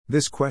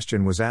This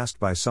question was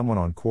asked by someone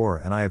on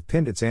Quora and I have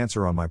pinned its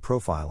answer on my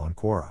profile on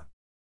Quora,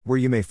 where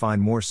you may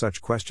find more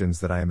such questions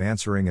that I am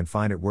answering and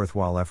find it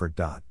worthwhile effort.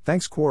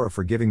 Thanks Quora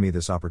for giving me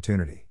this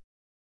opportunity.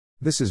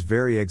 This is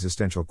very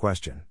existential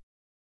question.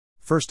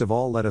 First of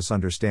all, let us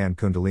understand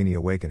Kundalini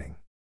awakening.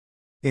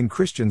 In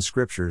Christian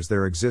scriptures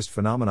there exist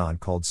phenomenon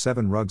called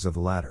 7 rugs of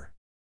the ladder.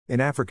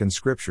 In African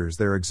scriptures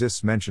there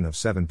exists mention of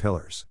 7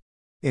 pillars.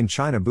 In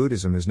China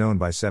Buddhism is known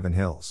by 7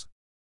 hills.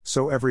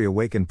 So every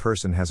awakened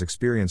person has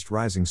experienced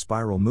rising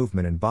spiral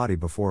movement in body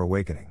before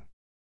awakening.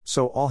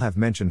 So all have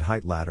mentioned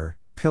height ladder,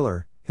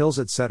 pillar, hills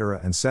etc.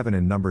 and 7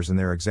 in numbers in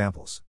their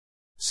examples.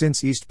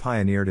 Since East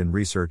pioneered in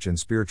research and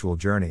spiritual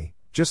journey,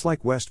 just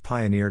like West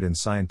pioneered in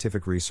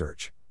scientific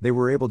research, they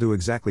were able to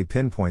exactly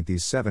pinpoint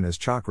these 7 as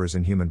chakras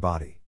in human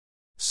body.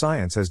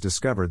 Science has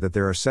discovered that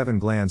there are 7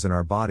 glands in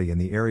our body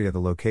and the area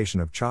the location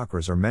of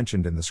chakras are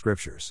mentioned in the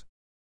scriptures.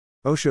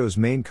 Osho's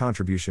main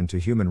contribution to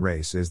human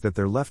race is that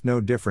there left no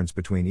difference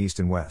between East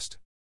and West.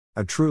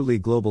 A truly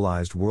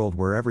globalized world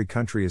where every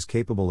country is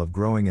capable of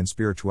growing in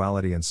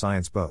spirituality and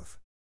science both.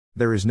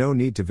 There is no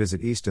need to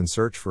visit East and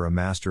search for a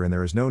master, and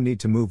there is no need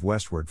to move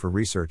westward for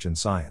research and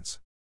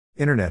science.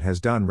 Internet has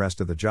done rest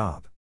of the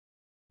job.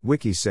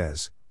 Wiki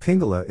says,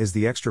 Pingala is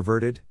the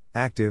extroverted,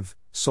 active,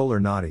 solar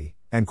nadi,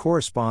 and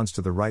corresponds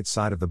to the right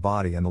side of the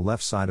body and the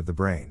left side of the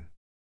brain.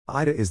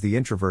 Ida is the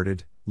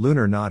introverted,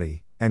 lunar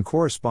nadi, and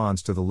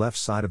corresponds to the left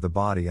side of the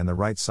body and the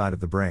right side of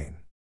the brain.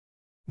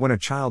 When a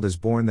child is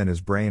born, then his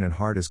brain and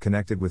heart is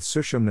connected with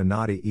Sushumna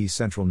nadi, e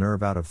central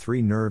nerve out of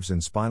 3 nerves in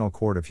spinal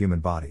cord of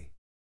human body.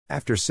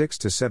 After 6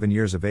 to 7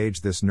 years of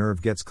age, this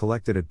nerve gets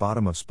collected at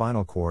bottom of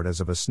spinal cord as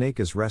of a snake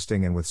is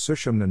resting, and with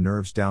Sushumna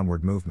nerves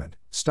downward movement,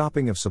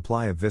 stopping of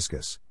supply of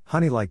viscous,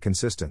 honey-like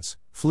consistence,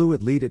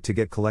 fluid lead it to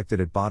get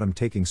collected at bottom,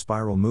 taking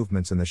spiral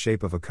movements in the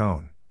shape of a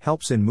cone,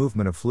 helps in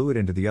movement of fluid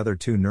into the other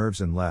 2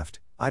 nerves in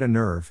left, Ida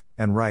nerve,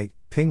 and right,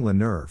 Pingala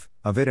nerve,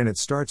 of it, and it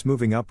starts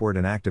moving upward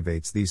and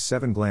activates these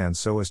 7 glands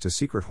so as to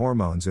secrete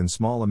hormones in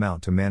small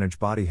amount to manage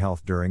body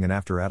health during and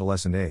after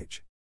adolescent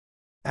age.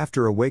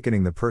 After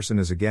awakening, the person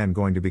is again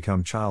going to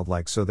become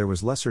childlike, so there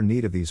was lesser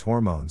need of these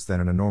hormones than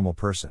in a normal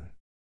person.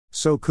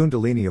 So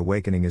Kundalini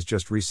awakening is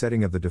just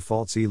resetting of the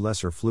defaults,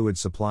 lesser fluid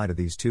supply to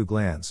these 2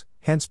 glands,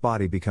 hence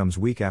body becomes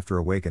weak after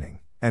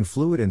awakening, and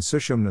fluid and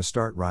Sushumna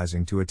start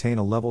rising to attain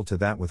a level to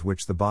that with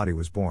which the body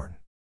was born.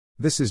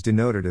 This is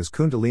denoted as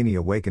Kundalini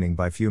awakening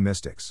by few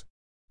mystics.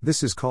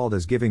 This is called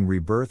as giving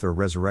rebirth or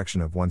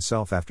resurrection of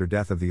oneself after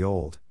death of the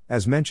old,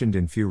 as mentioned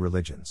in few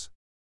religions.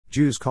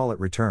 Jews call it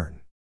return.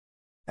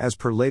 As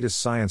per latest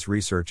science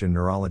research in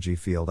neurology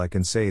field, I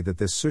can say that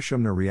this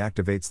Sushumna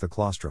reactivates the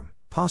claustrum,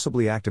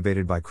 possibly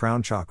activated by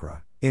crown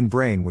chakra, in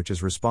brain, which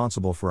is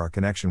responsible for our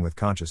connection with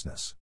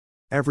consciousness.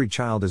 Every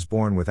child is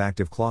born with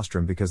active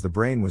claustrum because the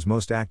brain was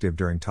most active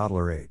during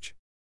toddler age.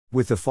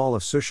 With the fall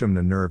of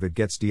Sushumna nerve it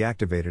gets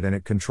deactivated and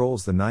it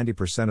controls the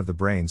 90% of the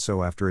brain,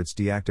 so after its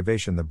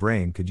deactivation the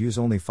brain could use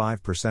only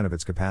 5% of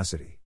its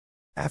capacity.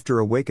 After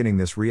awakening,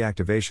 this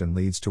reactivation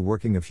leads to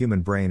working of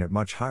human brain at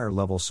much higher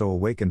level, so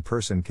awakened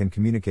person can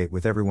communicate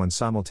with everyone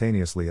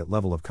simultaneously at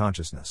level of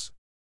consciousness.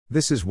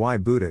 This is why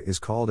Buddha is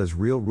called as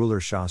real ruler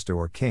Shasta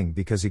or king,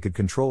 because he could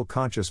control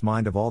conscious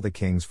mind of all the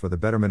kings for the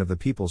betterment of the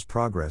people's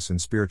progress in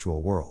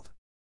spiritual world.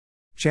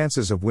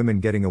 Chances of women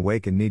getting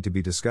awakened need to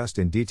be discussed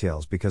in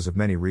details because of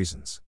many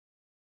reasons.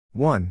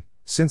 1.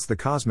 Since the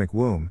cosmic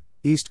womb,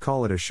 East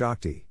call it a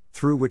Shakti,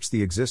 through which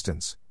the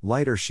existence,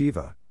 light or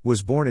Shiva,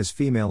 was born as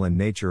female in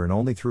nature, and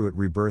only through it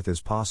rebirth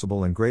is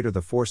possible, and greater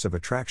the force of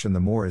attraction the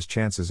more is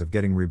chances of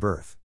getting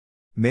rebirth.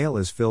 Male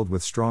is filled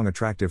with strong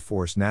attractive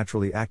force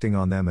naturally acting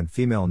on them, and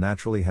female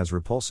naturally has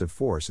repulsive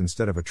force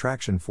instead of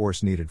attraction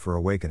force needed for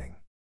awakening.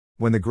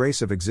 When the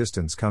grace of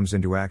existence comes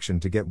into action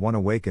to get one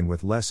awakened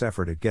with less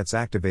effort, it gets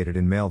activated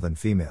in male than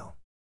female.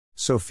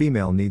 So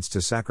female needs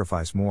to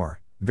sacrifice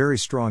more, very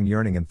strong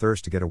yearning and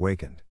thirst to get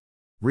awakened.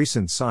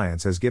 Recent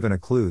science has given a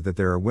clue that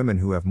there are women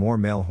who have more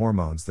male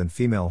hormones than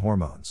female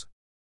hormones.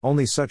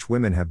 Only such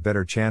women have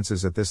better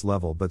chances at this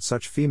level, but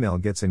such female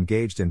gets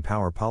engaged in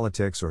power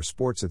politics or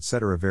sports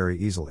etc. very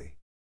easily.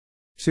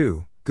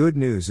 2. Good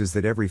news is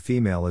that every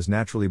female is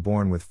naturally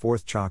born with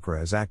 4th chakra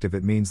as active.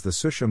 It means the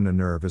Sushumna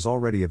nerve is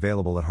already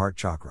available at heart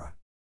chakra.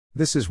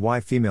 This is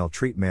why female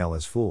treat male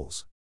as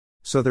fools.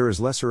 So there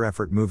is lesser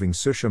effort moving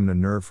Sushumna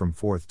nerve from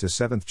 4th to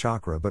 7th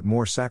chakra, but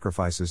more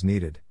sacrifices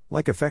needed,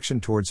 like affection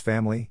towards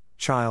family,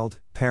 child,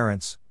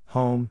 parents,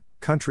 home,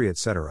 country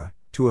etc.,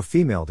 to a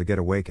female to get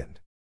awakened.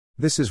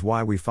 This is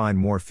why we find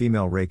more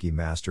female Reiki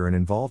master and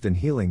involved in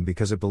healing,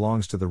 because it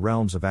belongs to the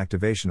realms of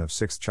activation of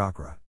 6th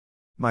chakra.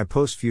 My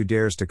post few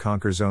dares to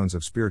conquer zones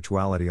of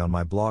spirituality on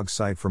my blog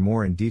site for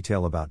more in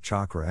detail about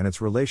chakra and its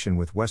relation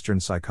with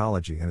Western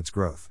psychology and its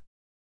growth.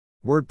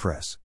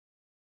 WordPress.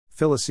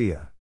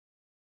 Philosia.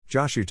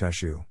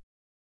 Joshutashu.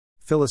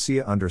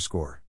 Philosia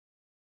 _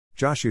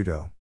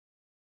 Joshuto.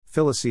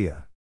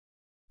 Philosia.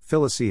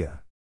 Philosia.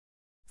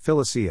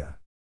 Philosia.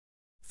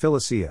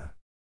 Philosia.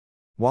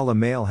 While a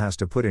male has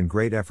to put in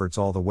great efforts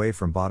all the way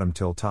from bottom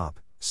till top,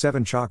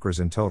 7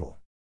 chakras in total.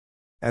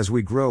 As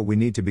we grow, we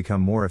need to become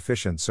more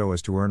efficient so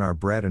as to earn our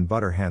bread and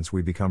butter, hence,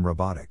 we become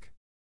robotic.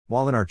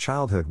 While in our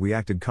childhood, we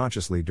acted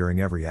consciously during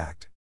every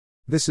act.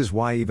 This is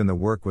why even the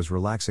work was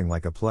relaxing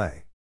like a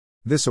play.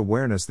 This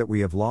awareness that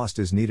we have lost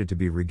is needed to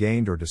be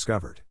regained or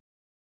discovered.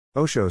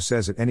 Osho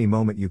says at any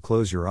moment you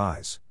close your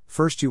eyes,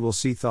 first you will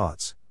see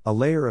thoughts, a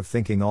layer of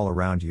thinking all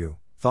around you,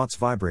 thoughts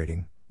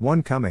vibrating,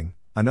 one coming,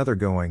 another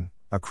going,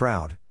 a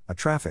crowd, a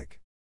traffic.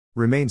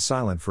 Remain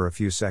silent for a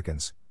few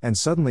seconds, and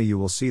suddenly you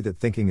will see that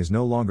thinking is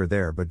no longer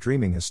there but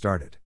dreaming has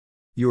started.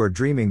 You are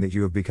dreaming that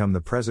you have become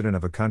the president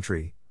of a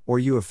country, or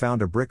you have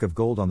found a brick of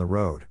gold on the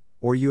road,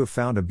 or you have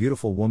found a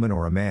beautiful woman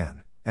or a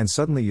man, and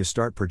suddenly you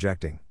start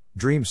projecting,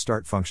 dreams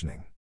start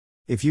functioning.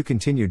 If you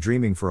continue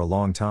dreaming for a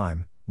long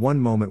time, one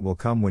moment will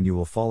come when you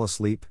will fall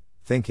asleep,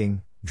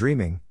 thinking,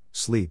 dreaming,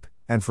 sleep,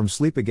 and from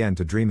sleep again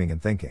to dreaming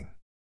and thinking.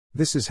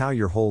 This is how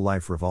your whole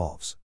life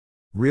revolves.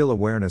 Real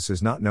awareness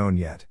is not known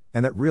yet,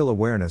 and that real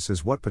awareness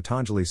is what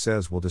Patanjali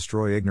says will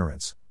destroy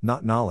ignorance,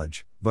 not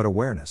knowledge, but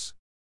awareness.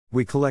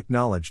 We collect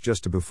knowledge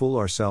just to befool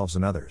ourselves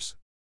and others.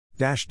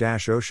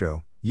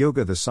 Osho,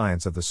 Yoga, the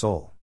Science of the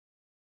Soul.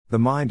 The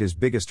mind is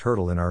biggest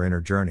hurdle in our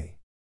inner journey.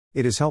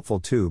 It is helpful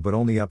too, but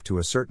only up to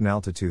a certain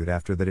altitude.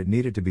 After that it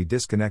needed to be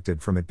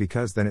disconnected from it,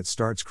 because then it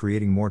starts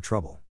creating more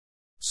trouble.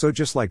 So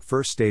just like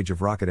first stage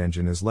of rocket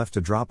engine is left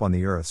to drop on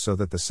the earth so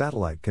that the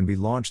satellite can be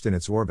launched in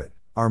its orbit,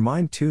 our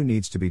mind too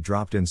needs to be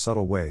dropped in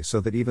subtle way so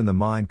that even the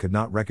mind could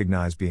not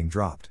recognize being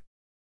dropped.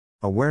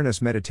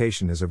 Awareness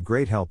meditation is of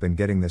great help in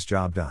getting this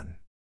job done.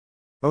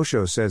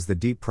 Osho says the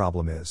deep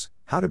problem is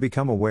how to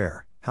become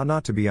aware, how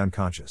not to be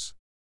unconscious.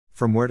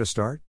 From where to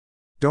start?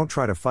 Don't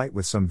try to fight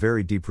with some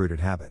very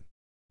deep-rooted habit.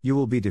 You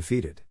will be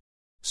defeated.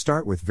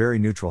 Start with very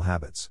neutral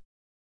habits.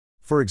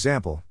 For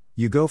example,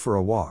 you go for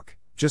a walk,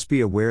 just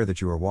be aware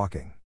that you are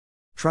walking.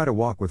 Try to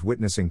walk with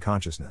witnessing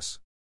consciousness.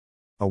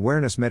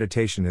 Awareness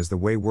meditation is the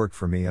way worked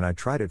for me, and I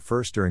tried it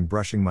first during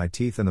brushing my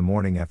teeth in the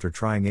morning after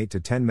trying 8 to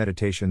 10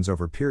 meditations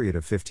over a period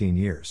of 15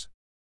 years.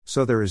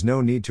 So there is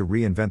no need to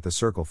reinvent the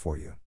circle for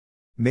you.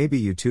 Maybe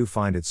you too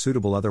find it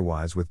suitable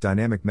otherwise. With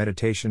dynamic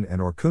meditation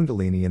and or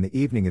Kundalini in the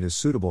evening, it is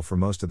suitable for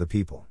most of the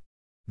people.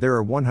 There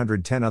are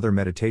 110 other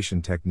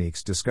meditation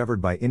techniques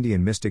discovered by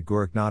Indian mystic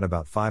Gorakhnath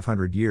about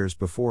 500 years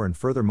before and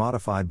further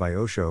modified by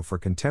Osho for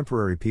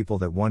contemporary people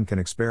that one can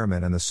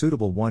experiment, and the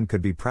suitable one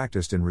could be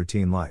practiced in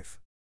routine life.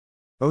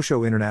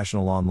 Osho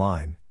International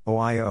Online,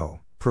 OIO,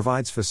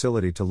 provides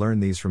facility to learn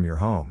these from your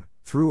home,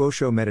 through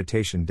Osho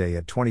Meditation Day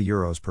at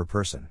 €20 per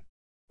person.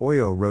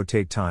 OIO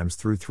rotate times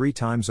through 3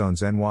 time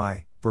zones: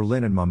 NY,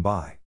 Berlin and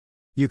Mumbai.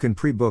 You can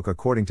pre-book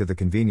according to the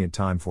convenient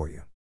time for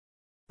you.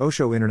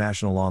 Osho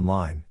International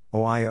Online,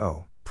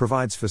 OIO,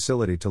 provides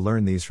facility to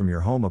learn these from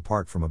your home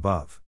apart from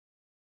above.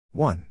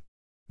 1.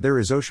 There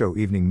is Osho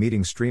Evening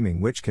Meeting streaming,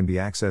 which can be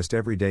accessed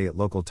every day at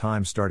local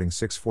time starting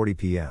 6:40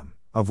 p.m.,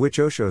 of which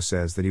Osho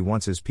says that he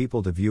wants his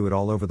people to view it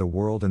all over the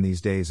world, and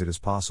these days it is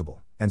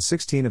possible, and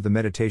 16 of the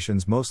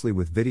meditations mostly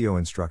with video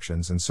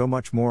instructions and so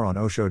much more on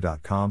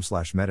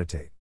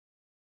osho.com/meditate.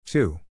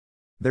 2.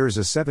 There is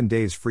a 7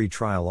 days free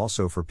trial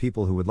also for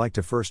people who would like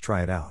to first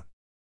try it out.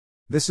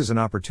 This is an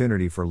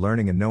opportunity for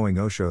learning and knowing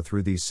Osho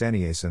through these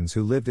sannyasins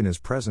who lived in his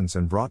presence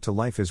and brought to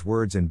life his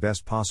words in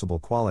best possible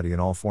quality in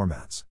all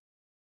formats.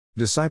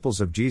 Disciples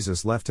of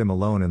Jesus left him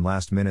alone in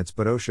last minutes,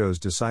 but Osho's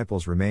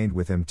disciples remained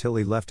with him till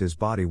he left his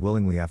body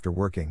willingly after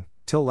working,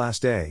 till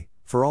last day,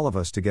 for all of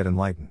us to get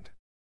enlightened.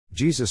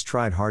 Jesus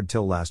tried hard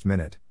till last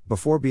minute,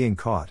 before being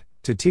caught,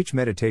 to teach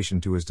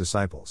meditation to his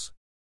disciples.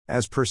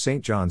 As per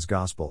St. John's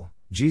Gospel,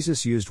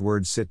 Jesus used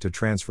word sit to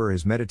transfer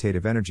his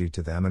meditative energy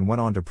to them and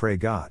went on to pray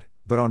God,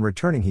 but on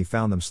returning he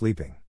found them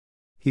sleeping.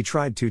 He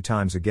tried 2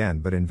 times again,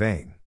 but in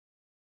vain.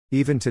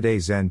 Even today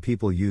Zen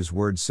people use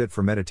word sit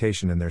for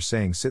meditation, and they're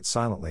saying sit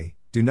silently,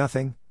 do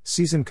nothing,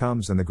 season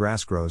comes and the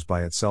grass grows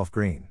by itself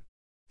green.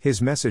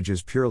 His message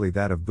is purely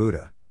that of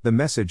Buddha. The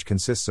message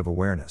consists of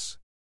awareness.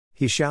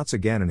 He shouts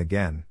again and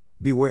again,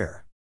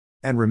 beware.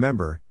 And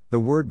remember, the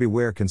word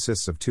beware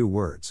consists of 2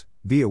 words,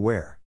 be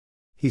aware.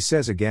 He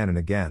says again and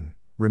again,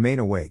 remain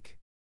awake.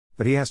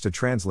 But he has to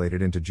translate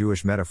it into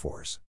Jewish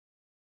metaphors.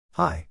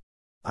 Hi.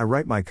 I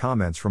write my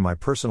comments from my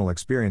personal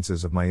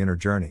experiences of my inner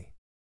journey.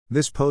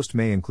 This post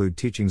may include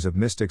teachings of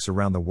mystics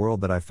around the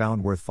world that I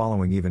found worth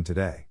following even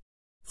today.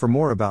 For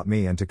more about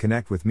me and to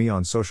connect with me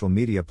on social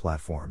media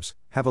platforms,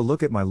 have a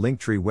look at my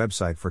Linktree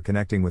website for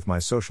connecting with my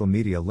social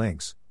media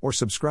links, or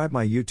subscribe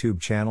my YouTube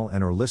channel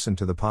and or listen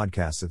to the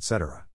podcasts, etc.